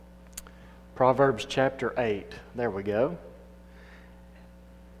Proverbs chapter 8. There we go.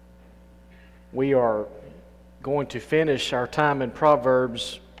 We are going to finish our time in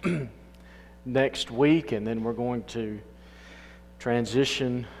Proverbs next week, and then we're going to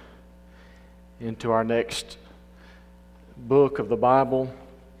transition into our next book of the Bible.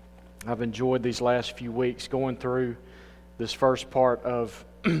 I've enjoyed these last few weeks going through this first part of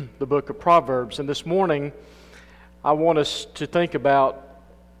the book of Proverbs, and this morning I want us to think about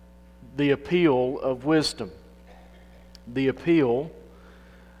the appeal of wisdom. The appeal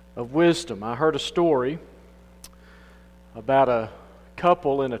of wisdom. I heard a story about a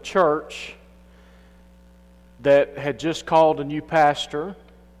couple in a church that had just called a new pastor,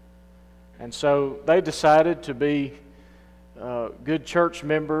 and so they decided to be good church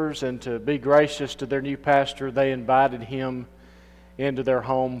members and to be gracious to their new pastor. They invited him into their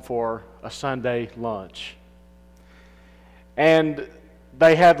home for a Sunday lunch. And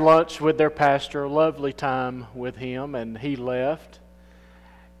they had lunch with their pastor, a lovely time with him, and he left.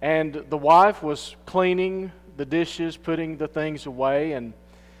 And the wife was cleaning the dishes, putting the things away, and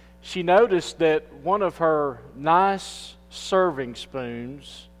she noticed that one of her nice serving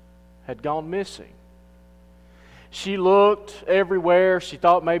spoons had gone missing. She looked everywhere. She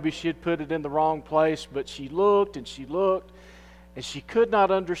thought maybe she had put it in the wrong place, but she looked, and she could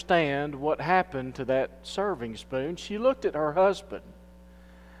not understand what happened to that serving spoon. She looked at her husband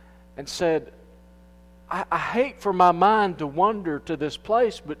and said, I hate for my mind to wander to this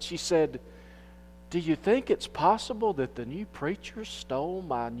place, but she said, do you think it's possible that the new preacher stole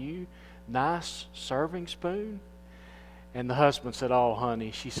my new nice serving spoon? And the husband said, oh, honey,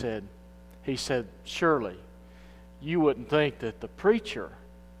 he said, surely you wouldn't think that the preacher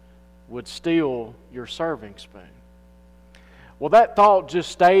would steal your serving spoon. Well, that thought just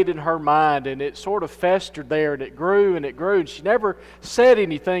stayed in her mind, and it sort of festered there, and it grew, and she never said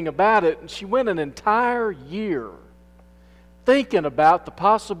anything about it, and she went an entire year thinking about the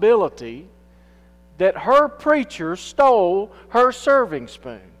possibility that her preacher stole her serving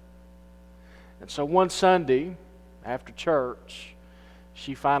spoon. And so one Sunday, after church,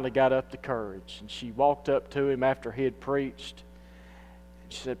 she finally got up the courage, and she walked up to him after he had preached,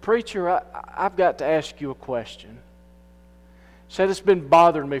 and she said, Preacher, I've got to ask you a question. She said, it's been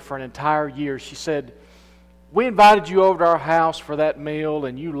bothering me for an entire year. She said, we invited you over to our house for that meal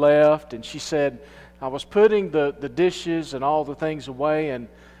and you left. And she said, I was putting the dishes and all the things away, and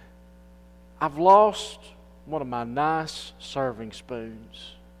I've lost one of my nice serving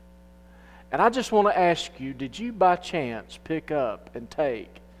spoons. And I just want to ask you, did you by chance pick up and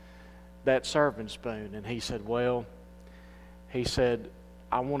take that serving spoon? And he said,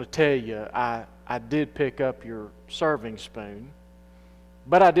 I want to tell you, I did pick up your serving spoon,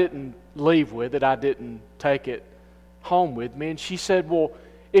 but I didn't leave with it. I didn't take it home with me. And she said, well,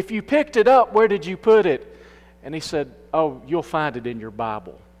 if you picked it up, where did you put it? And he said, oh, you'll find it in your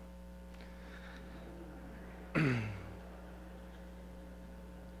Bible.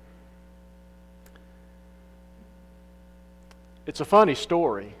 It's a funny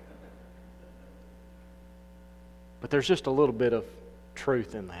story, but there's just a little bit of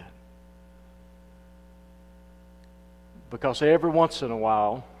truth in that. Because every once in a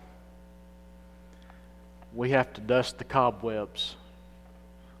while, we have to dust the cobwebs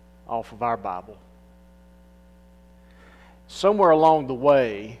off of our Bible. Somewhere along the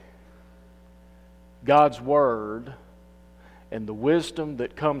way, God's Word and the wisdom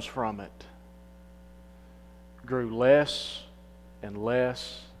that comes from it grew less and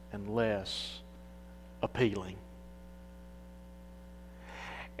less and less appealing.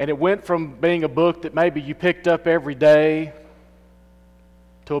 And it went from being a book that maybe you picked up every day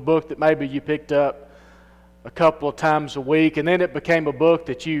to a book that maybe you picked up a couple of times a week. And then it became a book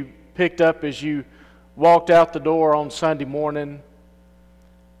that you picked up as you walked out the door on Sunday morning,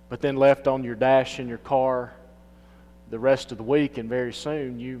 but then left on your dash in your car the rest of the week. And very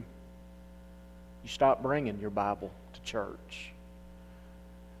soon you stopped bringing your Bible to church.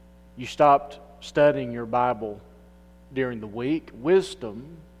 You stopped studying your Bible during the week.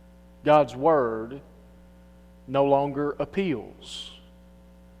 Wisdom, God's Word, no longer appeals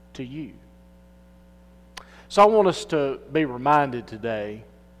to you. So I want us to be reminded today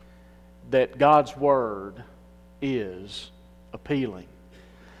that God's Word is appealing.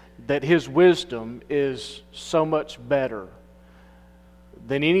 That His wisdom is so much better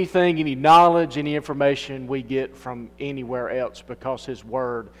than anything, any knowledge, any information we get from anywhere else, because His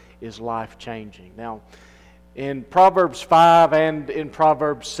Word is life-changing. Now, in Proverbs 5 and in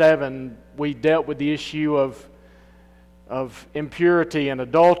Proverbs 7, we dealt with the issue of impurity and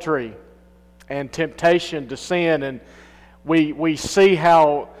adultery and temptation to sin, and we see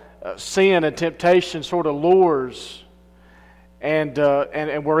how sin and temptation sort of lures, and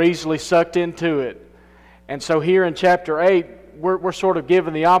we're easily sucked into it. And so here in chapter 8, we're sort of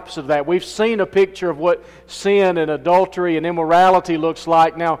given the opposite of that. We've seen a picture of what sin and adultery and immorality looks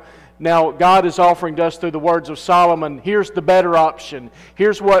like. Now God is offering to us through the words of Solomon, here's the better option.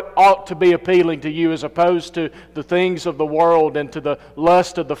 Here's what ought to be appealing to you as opposed to the things of the world and to the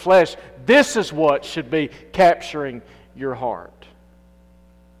lust of the flesh. This is what should be capturing your heart.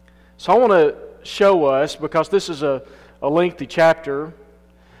 So I want to show us, because this is a lengthy chapter,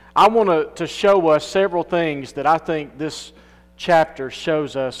 I want to show us several things that I think this chapter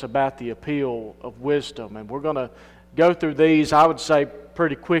shows us about the appeal of wisdom. And we're going to go through these, I would say,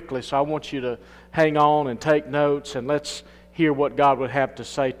 pretty quickly. So I want you to hang on and take notes, and let's hear what God would have to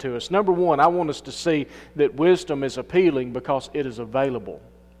say to us. Number one, I want us to see that wisdom is appealing because it is available.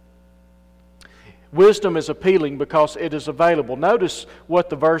 Wisdom is appealing because it is available. Notice what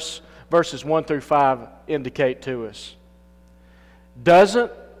the verses 1 through 5 indicate to us.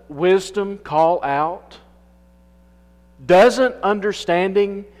 Doesn't wisdom call out? Doesn't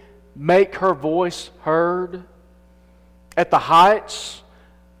understanding make her voice heard? At the heights,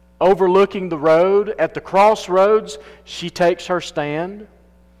 overlooking the road, at the crossroads, she takes her stand.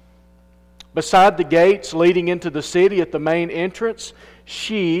 Beside the gates leading into the city at the main entrance,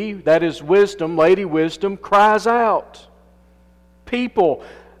 she, that is wisdom, Lady Wisdom, cries out. People,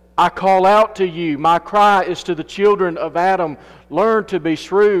 I call out to you. My cry is to the children of Adam. Learn to be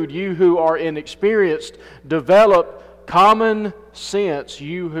shrewd, you who are inexperienced. Develop common sense,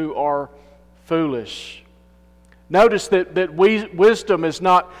 you who are foolish. Notice that wisdom is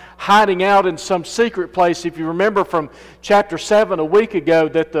not hiding out in some secret place. If you remember from chapter 7 a week ago,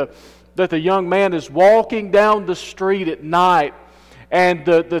 that the young man is walking down the street at night, and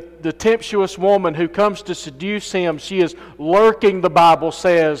the tempestuous woman who comes to seduce him, she is lurking, the Bible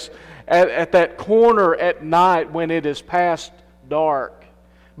says, at that corner at night when it is past dark.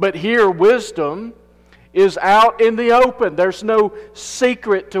 But here, wisdom is out in the open. There's no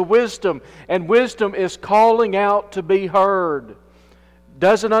secret to wisdom. And wisdom is calling out to be heard.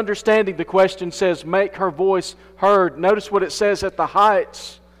 Doesn't understanding, the question says, make her voice heard. Notice what it says at the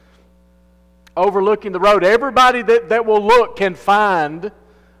heights, overlooking the road. Everybody that will look can find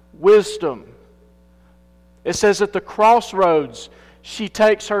wisdom. It says at the crossroads, she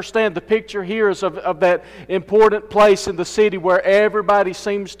takes her stand. The picture here is of that important place in the city where everybody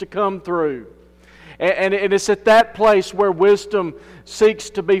seems to come through. And it's at that place where wisdom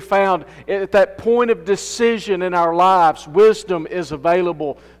seeks to be found. At that point of decision in our lives, wisdom is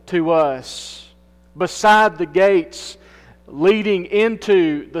available to us. Beside the gates leading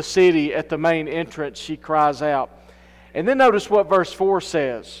into the city at the main entrance, she cries out. And then notice what verse 4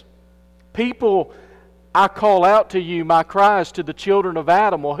 says. People, I call out to you, my cries to the children of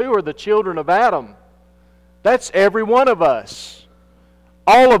Adam. Well, who are the children of Adam? That's every one of us.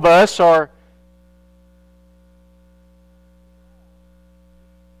 All of us are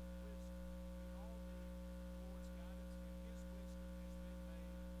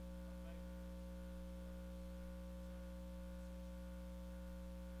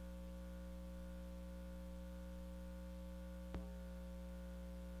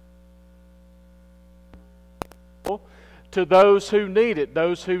to those who need it,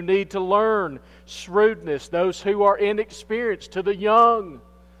 those who need to learn shrewdness, those who are inexperienced, to the young,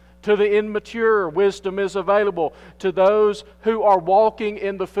 to the immature, wisdom is available. To those who are walking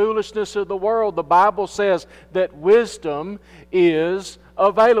in the foolishness of the world, the Bible says that wisdom is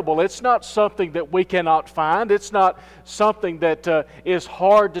available. It's not something that we cannot find. It's not something that is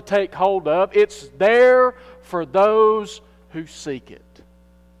hard to take hold of. It's there for those who seek it.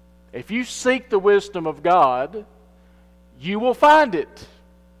 If you seek the wisdom of God, you will find it.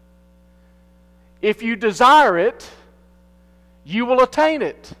 If you desire it, you will attain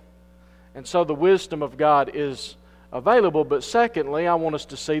it. And so the wisdom of God is available. But secondly, I want us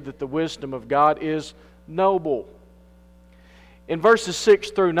to see that the wisdom of God is noble. In verses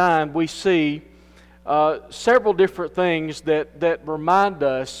 6 through 9, we see several different things that remind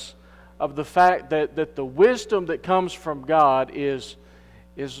us of the fact that the wisdom that comes from God is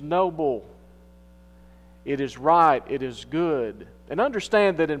noble. It is right. It is good. And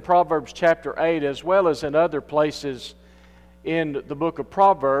understand that in Proverbs chapter 8, as well as in other places in the book of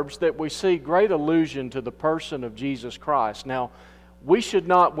Proverbs, that we see great allusion to the person of Jesus Christ. Now, we should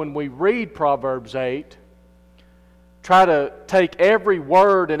not, when we read Proverbs 8, try to take every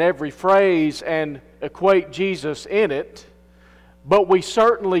word and every phrase and equate Jesus in it, but we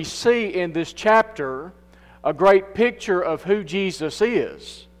certainly see in this chapter a great picture of who Jesus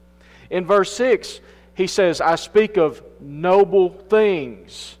is. In verse 6, he says, I speak of noble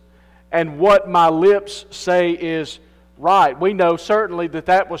things. and what my lips say is right. We know certainly that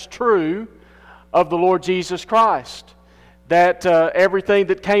that was true of the Lord Jesus Christ, that everything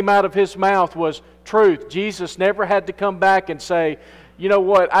that came out of His mouth was truth. Jesus never had to come back and say, you know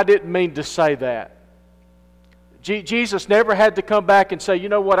what, I didn't mean to say that. Jesus never had to come back and say, you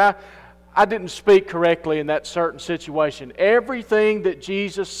know what, I didn't speak correctly in that certain situation. Everything that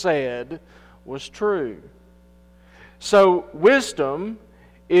Jesus said was true. So wisdom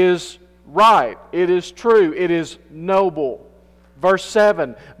is right. It is true. It is noble. Verse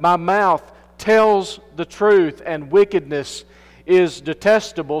 7, my mouth tells the truth, and wickedness is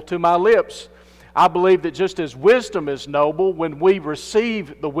detestable to my lips. I believe that just as wisdom is noble, when we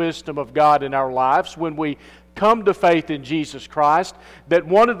receive the wisdom of God in our lives, when we come to faith in Jesus Christ, that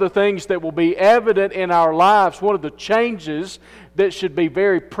one of the things that will be evident in our lives, one of the changes that should be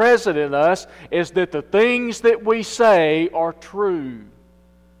very present in us, is that the things that we say are true.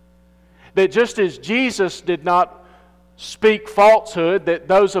 That just as Jesus did not speak falsehood, that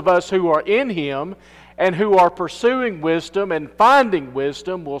those of us who are in Him and who are pursuing wisdom and finding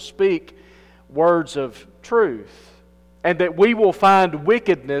wisdom will speak words of truth. And that we will find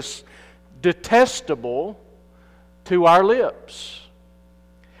wickedness detestable to our lips.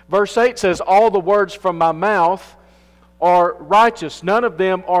 Verse 8 says, all the words from my mouth are righteous. None of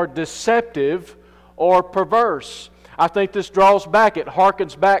them are deceptive or perverse. I think this draws back, it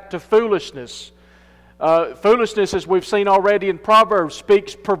harkens back to foolishness. Foolishness, as we've seen already in Proverbs,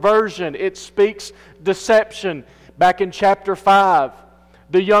 speaks perversion. It speaks deception. Back in chapter 5,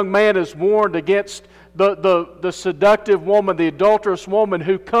 the young man is warned against the seductive woman, the adulterous woman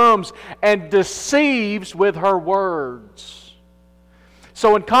who comes and deceives with her words.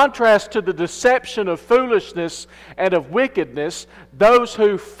 So in contrast to the deception of foolishness and of wickedness, those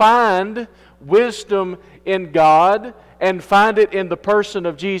who find wisdom in God and find it in the person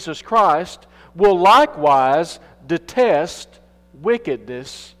of Jesus Christ will likewise detest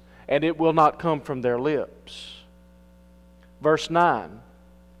wickedness, and it will not come from their lips. Verse 9.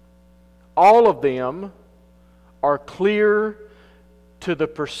 All of them are clear to the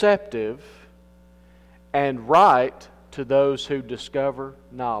perceptive and right to those who discover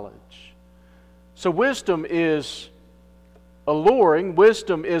knowledge. So wisdom is alluring,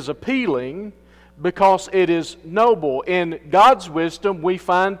 wisdom is appealing because it is noble. In God's wisdom we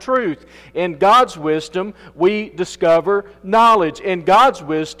find truth. In God's wisdom we discover knowledge. In God's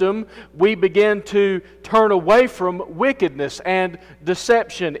wisdom we begin to turn away from wickedness and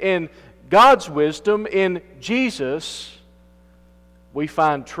deception. In God's wisdom, in Jesus, we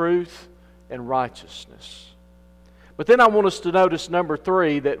find truth and righteousness. But then I want us to notice, number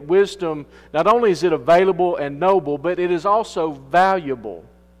 3, that wisdom, not only is it available and noble, but it is also valuable.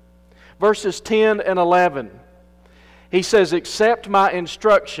 Verses 10 and 11, he says, accept my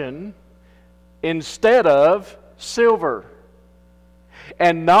instruction instead of silver,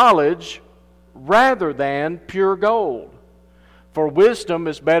 and knowledge rather than pure gold. For wisdom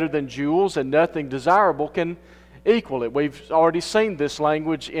is better than jewels, and nothing desirable can equal it. We've already seen this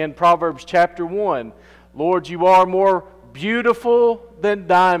language in Proverbs chapter 1. Lord, you are more beautiful than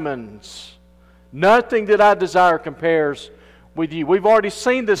diamonds. Nothing that I desire compares with you. We've already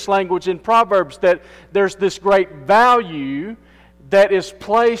seen this language in Proverbs, that there's this great value that is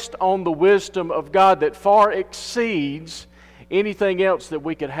placed on the wisdom of God that far exceeds anything else that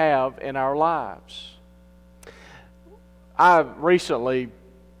we could have in our lives. I recently,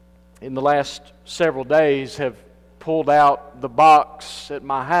 in the last several days, have pulled out the box at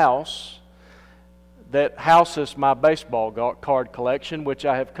my house that houses my baseball card collection, which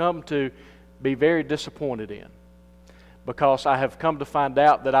I have come to be very disappointed in, because I have come to find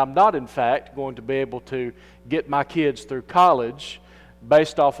out that I'm not, in fact, going to be able to get my kids through college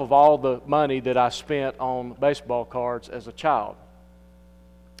based off of all the money that I spent on baseball cards as a child.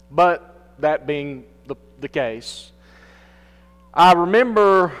 But that being the case, I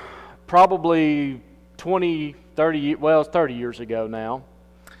remember probably 30 years ago now,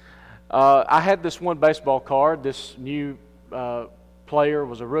 I had this one baseball card. This new player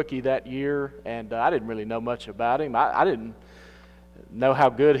was a rookie that year, and I didn't really know much about him. I didn't know how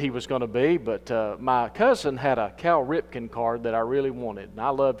good he was going to be, but my cousin had a Cal Ripken card that I really wanted, and I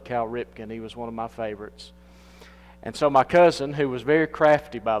loved Cal Ripken. He was one of my favorites. And so my cousin, who was very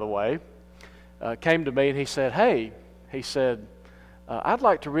crafty, by the way, came to me and he said, hey, I'd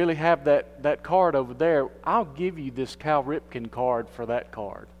like to really have that card over there. I'll give you this Cal Ripken card for that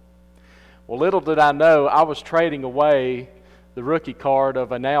card. Well, little did I know, I was trading away the rookie card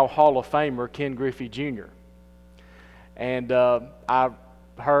of a now Hall of Famer, Ken Griffey Jr. And I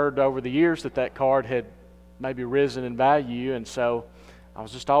heard over the years that card had maybe risen in value, and so I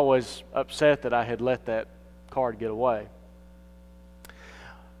was just always upset that I had let that card get away.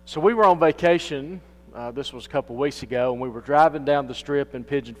 So we were on vacation. This was a couple weeks ago, and we were driving down the strip in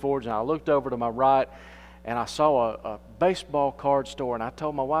Pigeon Forge, and I looked over to my right, and I saw a baseball card store, and I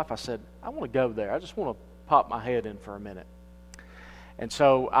told my wife, I said, I want to go there. I just want to pop my head in for a minute. And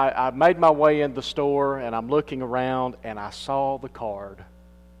so I made my way in the store, and I'm looking around, and I saw the card.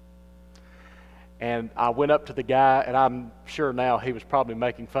 And I went up to the guy, and I'm sure now he was probably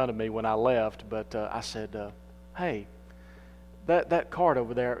making fun of me when I left, but I said, hey, that card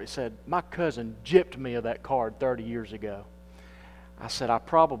over there, it said, my cousin gypped me of that card 30 years ago. I said, I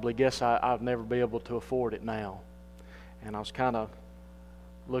probably guess I'll never be able to afford it now. And I was kind of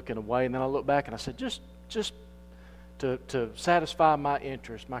looking away, and then I looked back, and I said, just to satisfy my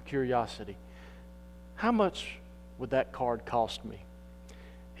interest, my curiosity, how much would that card cost me?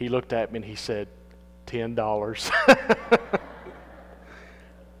 He looked at me, and he said, $10.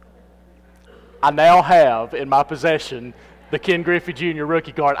 I now have in my possession the Ken Griffey Jr.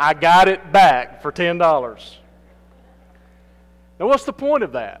 rookie card. I got it back for $10. Now, what's the point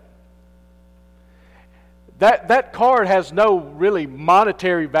of that? That card has no really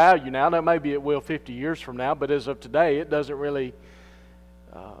monetary value now. Now, maybe it will 50 years from now, but as of today, it doesn't really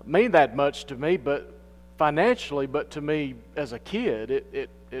mean that much to me, but financially, but to me as a kid,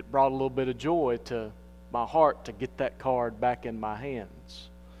 it brought a little bit of joy to my heart to get that card back in my hands.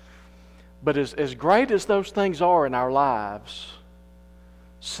 But as great as those things are in our lives,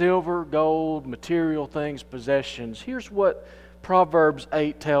 silver, gold, material things, possessions, here's what Proverbs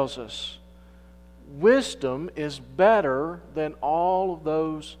 8 tells us. Wisdom is better than all of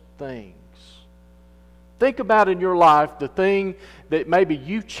those things. Think about in your life the thing that maybe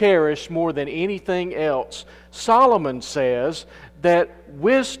you cherish more than anything else. Solomon says that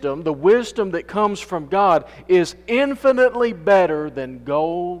wisdom, the wisdom that comes from God, is infinitely better than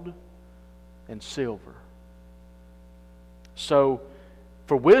gold and silver. So,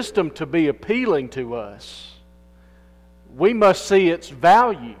 for wisdom to be appealing to us, we must see its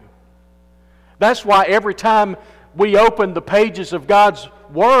value. That's why every time we open the pages of God's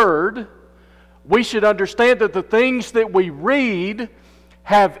Word, we should understand that the things that we read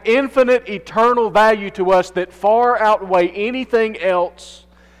have infinite, eternal value to us that far outweigh anything else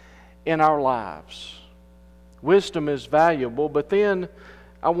in our lives. Wisdom is valuable, but then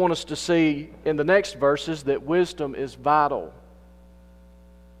I want us to see in the next verses that wisdom is vital.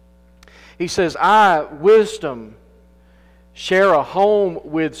 He says, I, wisdom, share a home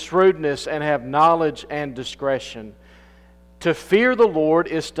with shrewdness and have knowledge and discretion. To fear the Lord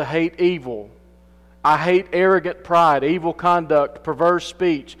is to hate evil. I hate arrogant pride, evil conduct, perverse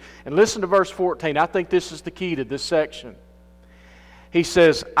speech. And listen to verse 14. I think this is the key to this section. He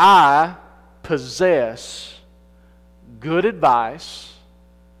says, I possess good advice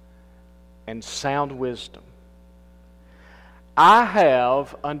and sound wisdom. I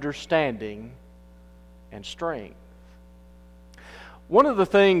have understanding and strength. One of the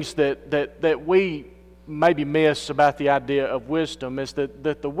things that we maybe miss about the idea of wisdom is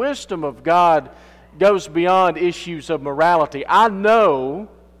that the wisdom of God goes beyond issues of morality. I know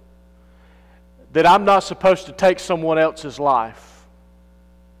that I'm not supposed to take someone else's life.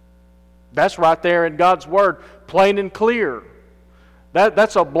 That's right there in God's Word, plain and clear.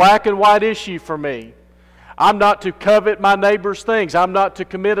 That's a black and white issue for me. I'm not to covet my neighbor's things. I'm not to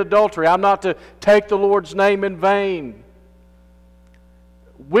commit adultery. I'm not to take the Lord's name in vain.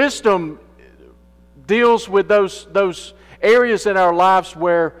 Wisdom deals with those areas in our lives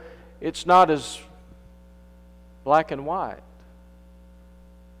where it's not as black and white.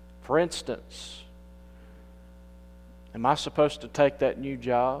 For instance, am I supposed to take that new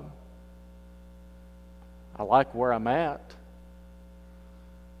job? I like where I'm at,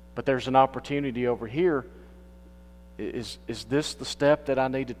 but there's an opportunity over here. Is this the step that I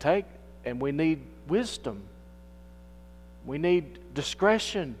need to take? And we need wisdom. We need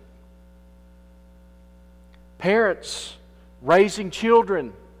discretion. Parents raising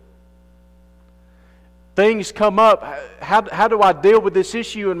children. Things come up. How do I deal with this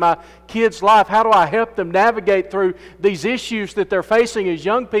issue in my kid's life? How do I help them navigate through these issues that they're facing as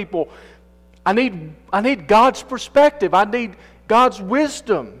young people? I need God's perspective. I need God's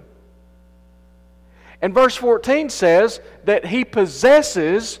wisdom. And verse 14 says that He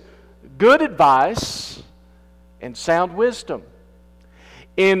possesses good advice and sound wisdom.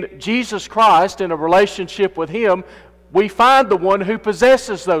 In Jesus Christ, in a relationship with Him, we find the one who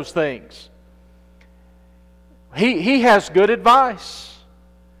possesses those things. He has good advice.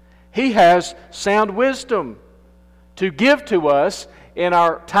 He has sound wisdom to give to us in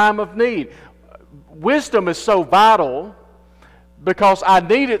our time of need. Wisdom is so vital because I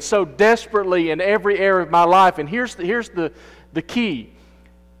need it so desperately in every area of my life. And here's the key.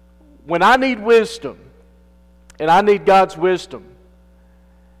 When I need wisdom, and I need God's wisdom,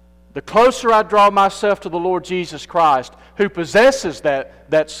 the closer I draw myself to the Lord Jesus Christ, who possesses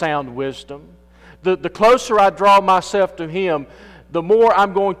that sound wisdom, the closer I draw myself to Him, the more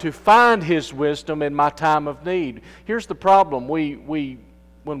I'm going to find His wisdom in my time of need. Here's the problem. When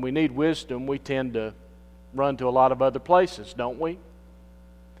we need wisdom, we tend to run to a lot of other places, don't we?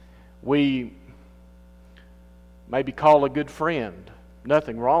 We maybe call a good friend.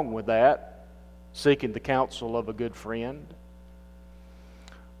 Nothing wrong with that, seeking the counsel of a good friend.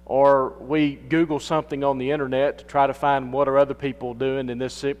 Or we Google something on the internet to try to find what are other people doing in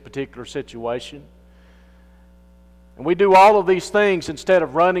this particular situation. And we do all of these things instead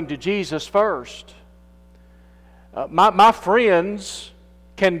of running to Jesus first. My friends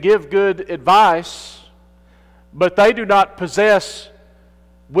can give good advice, but they do not possess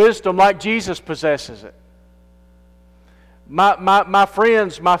wisdom like Jesus possesses it. My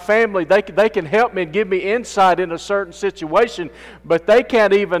friends, my family, they can help me and give me insight in a certain situation, but they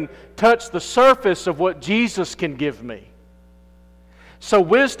can't even touch the surface of what Jesus can give me. So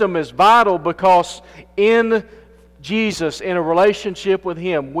wisdom is vital because in Jesus, in a relationship with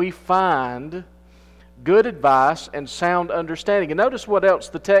Him, we find good advice and sound understanding. And notice what else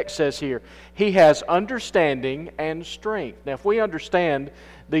the text says here. He has understanding and strength. Now, if we understand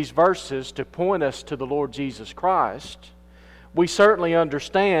these verses to point us to the Lord Jesus Christ, we certainly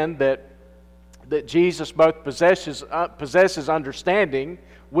understand that Jesus both possesses understanding,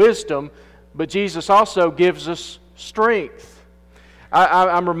 wisdom, but Jesus also gives us strength.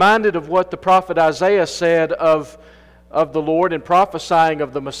 I'm reminded of what the prophet Isaiah said of the Lord in prophesying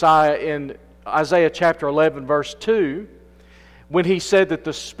of the Messiah in Isaiah chapter 11, verse 2, when he said that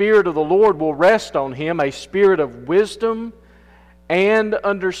the Spirit of the Lord will rest on Him, a spirit of wisdom and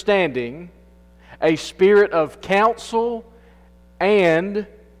understanding, a spirit of counsel and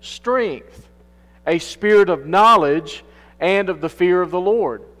strength, a spirit of knowledge and of the fear of the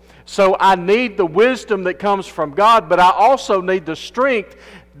Lord. So I need the wisdom that comes from God, but I also need the strength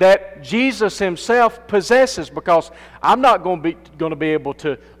that Jesus Himself possesses, because I'm not going to be able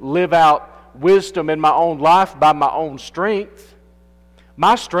to live out wisdom in my own life by my own strength.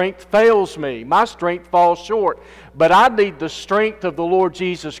 My strength fails me. My strength falls short. But I need the strength of the Lord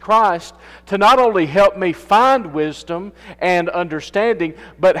Jesus Christ to not only help me find wisdom and understanding,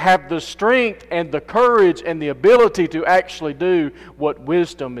 but have the strength and the courage and the ability to actually do what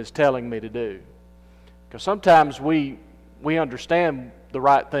wisdom is telling me to do. Because sometimes we understand the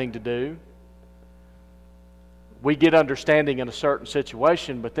right thing to do. We get understanding in a certain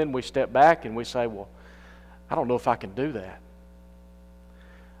situation, but then we step back and we say, well, I don't know if I can do that.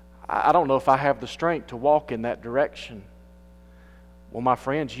 I don't know if I have the strength to walk in that direction. Well, my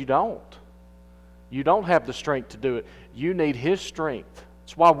friends, you don't. You don't have the strength to do it. You need His strength.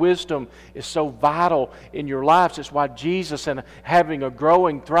 It's why wisdom is so vital in your lives. It's why Jesus and having a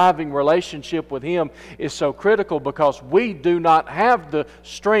growing, thriving relationship with Him is so critical, because we do not have the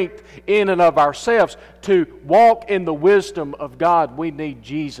strength in and of ourselves to walk in the wisdom of God. We need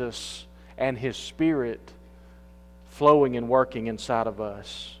Jesus and His Spirit flowing and working inside of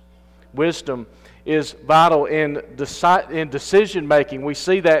us. Wisdom is vital in decision making. We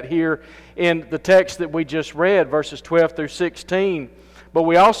see that here in the text that we just read, verses 12 through 16. But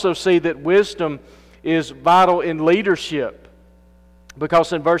we also see that wisdom is vital in leadership,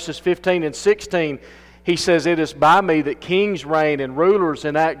 because in verses 15 and 16, he says, "It is by me that kings reign and rulers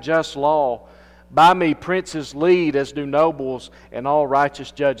enact just law. By me princes lead, as do nobles and all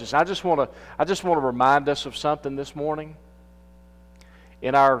righteous judges." I just want to remind us of something this morning.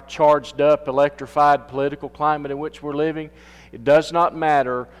 In our charged up, electrified political climate in which we're living, it does not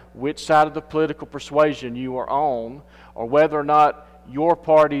matter which side of the political persuasion you are on, or whether or not your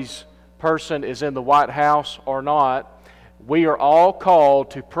party's person is in the White House or not. We are all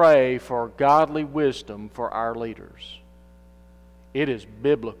called to pray for godly wisdom for our leaders. It is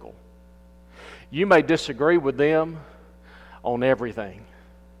biblical. You may disagree with them on everything,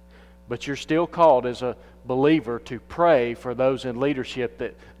 but you're still called as a believer to pray for those in leadership,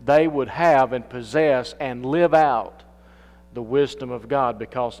 that they would have and possess and live out the wisdom of God,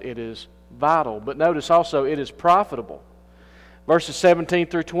 because it is vital. But notice also, it is profitable. Verses 17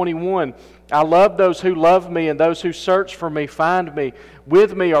 through 21, "I love those who love me, and those who search for me find me.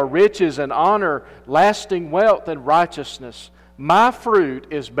 With me are riches and honor, lasting wealth and righteousness. My fruit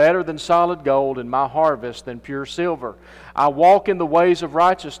is better than solid gold, and my harvest than pure silver. I walk in the ways of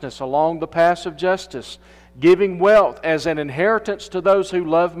righteousness, along the paths of justice, giving wealth as an inheritance to those who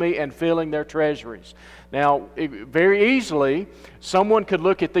love me and filling their treasuries. Now, very easily, someone could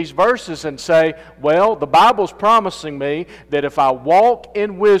look at these verses and say, well, the Bible's promising me that if I walk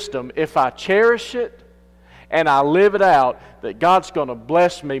in wisdom, if I cherish it, and I live it out, that God's going to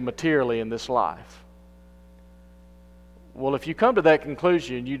bless me materially in this life. Well, if you come to that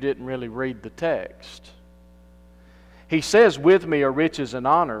conclusion, you didn't really read the text. He says, with me are riches and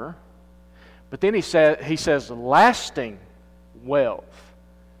honor, but then he says lasting wealth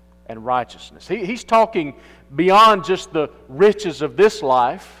and righteousness. He's talking beyond just the riches of this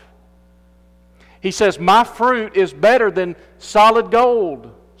life. He says, my fruit is better than solid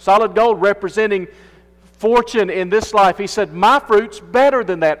gold. Solid gold representing fortune in this life. He said, my fruit's better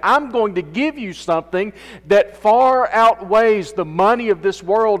than that. I'm going to give you something that far outweighs the money of this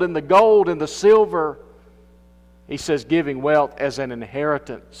world and the gold and the silver. He says, giving wealth as an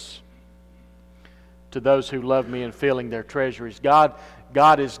inheritance to those who love me and filling their treasuries.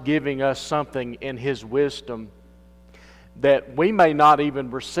 God is giving us something in His wisdom that we may not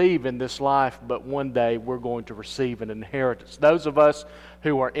even receive in this life, but one day we're going to receive an inheritance. Those of us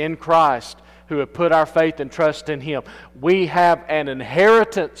who are in Christ, who have put our faith and trust in Him, we have an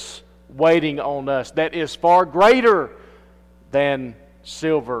inheritance waiting on us that is far greater than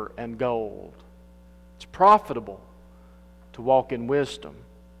silver and gold. It's profitable to walk in wisdom.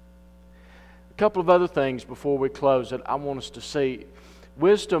 A couple of other things before we close that I want us to see.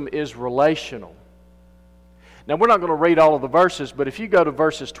 Wisdom is relational. Now, we're not going to read all of the verses, but if you go to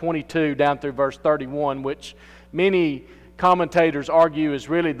verses 22 down through verse 31, which many commentators argue is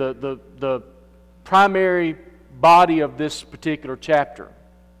really the primary body of this particular chapter.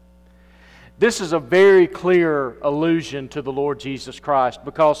 This is a very clear allusion to the Lord Jesus Christ,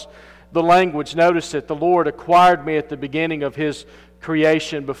 because the language, notice it, the Lord acquired me at the beginning of His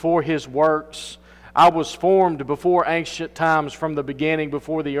creation, before His works. I was formed before ancient times, from the beginning,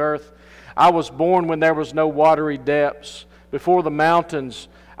 before the earth. I was born when there was no watery depths. Before the mountains,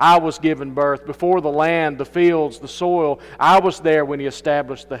 I was given birth. Before the land, the fields, the soil, I was there when He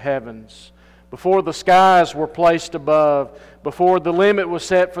established the heavens. Before the skies were placed above, before the limit was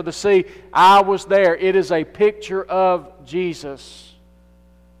set for the sea, I was there. It is a picture of Jesus.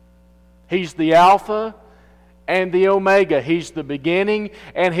 He's the Alpha and the Omega. He's the beginning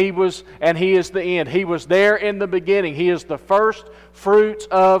and He is the end. He was there in the beginning. He is the first fruits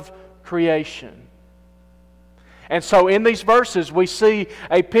of creation. And so in these verses we see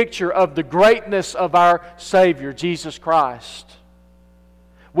a picture of the greatness of our Savior, Jesus Christ.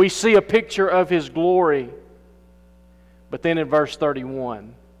 We see a picture of His glory. But then in verse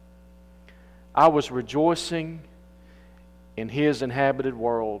 31, I was rejoicing in His inhabited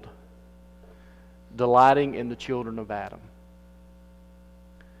world, delighting in the children of Adam.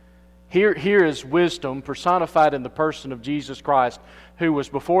 Here is wisdom personified in the person of Jesus Christ, who was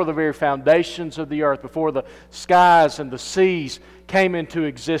before the very foundations of the earth, before the skies and the seas came into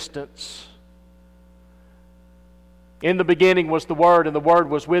existence. In the beginning was the Word, and the Word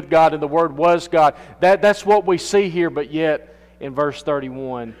was with God, and the Word was God. That's what we see here, but yet in verse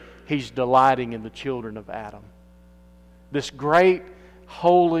 31, He's delighting in the children of Adam. This great,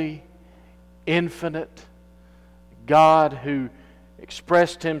 holy, infinite God who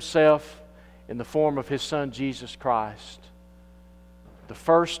expressed Himself in the form of His Son Jesus Christ, the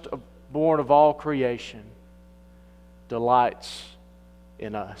firstborn of all creation, delights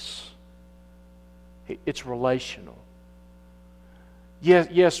in us. It's relational.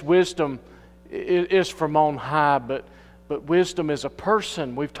 Yes, wisdom is from on high, but wisdom is a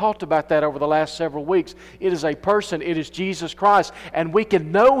person. We've talked about that over the last several weeks. It is a person. It is Jesus Christ. And we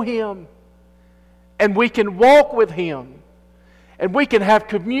can know Him. And we can walk with Him. And we can have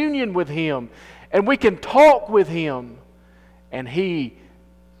communion with Him. And we can talk with Him. And He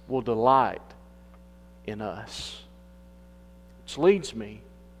will delight in us. Which leads me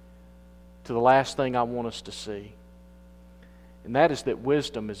to the last thing I want us to see. And that is that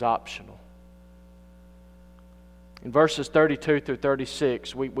wisdom is optional. In verses 32 through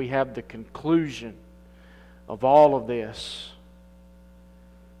 36, we have the conclusion of all of this.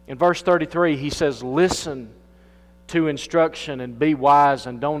 In verse 33, he says, listen to instruction and be wise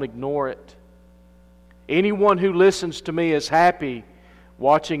and don't ignore it. Anyone who listens to me is happy,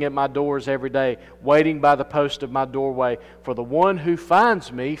 watching at my doors every day, waiting by the post of my doorway. For the one who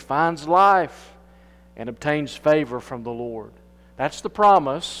finds me finds life and obtains favor from the Lord. That's the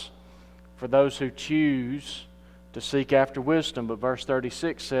promise for those who choose to seek after wisdom. But verse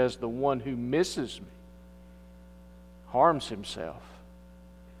 36 says, the one who misses me harms himself,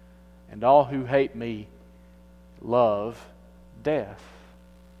 and all who hate me love death.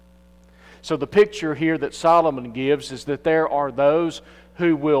 So the picture here that Solomon gives is that there are those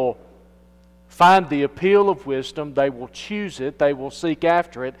who will find the appeal of wisdom, they will choose it, they will seek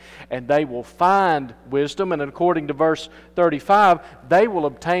after it, and they will find wisdom. And according to verse 35, they will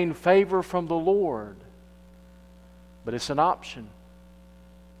obtain favor from the Lord. But it's an option.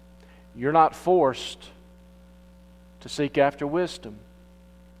 You're not forced to seek after wisdom.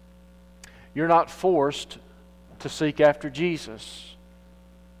 You're not forced to seek after Jesus.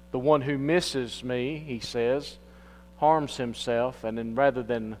 The one who misses me, he says, harms himself, and then rather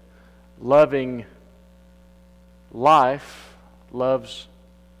than loving life, loves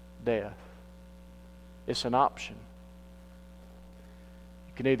death. It's an option.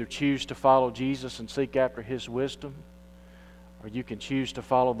 You can either choose to follow Jesus and seek after His wisdom, or you can choose to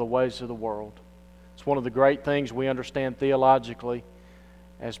follow the ways of the world. It's one of the great things we understand theologically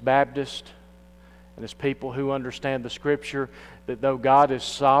as Baptists and as people who understand the Scripture, that though God is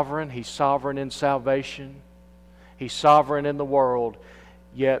sovereign, He's sovereign in salvation, He's sovereign in the world,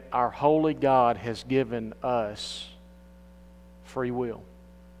 yet our holy God has given us free will.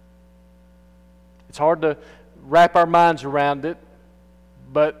 It's hard to wrap our minds around it,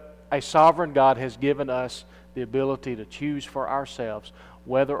 but a sovereign God has given us the ability to choose for ourselves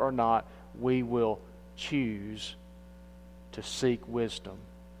whether or not we will choose to seek wisdom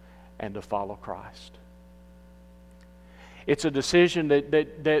and to follow Christ. It's a decision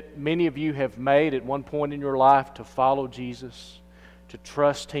that many of you have made at one point in your life to follow Jesus, to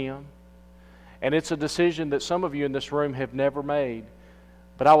trust Him. And it's a decision that some of you in this room have never made.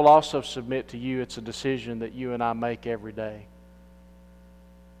 But I will also submit to you, it's a decision that you and I make every day.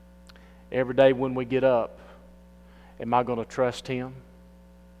 Every day when we get up, am I going to trust Him?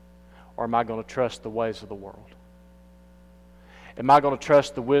 Or am I going to trust the ways of the world? Am I going to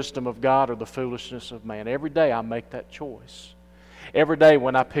trust the wisdom of God or the foolishness of man? Every day I make that choice. Every day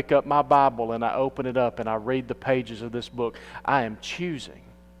when I pick up my Bible and I open it up and I read the pages of this book, I am choosing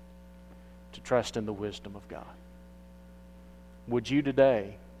to trust in the wisdom of God. Would you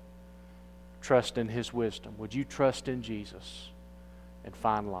today trust in His wisdom? Would you trust in Jesus and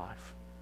find life?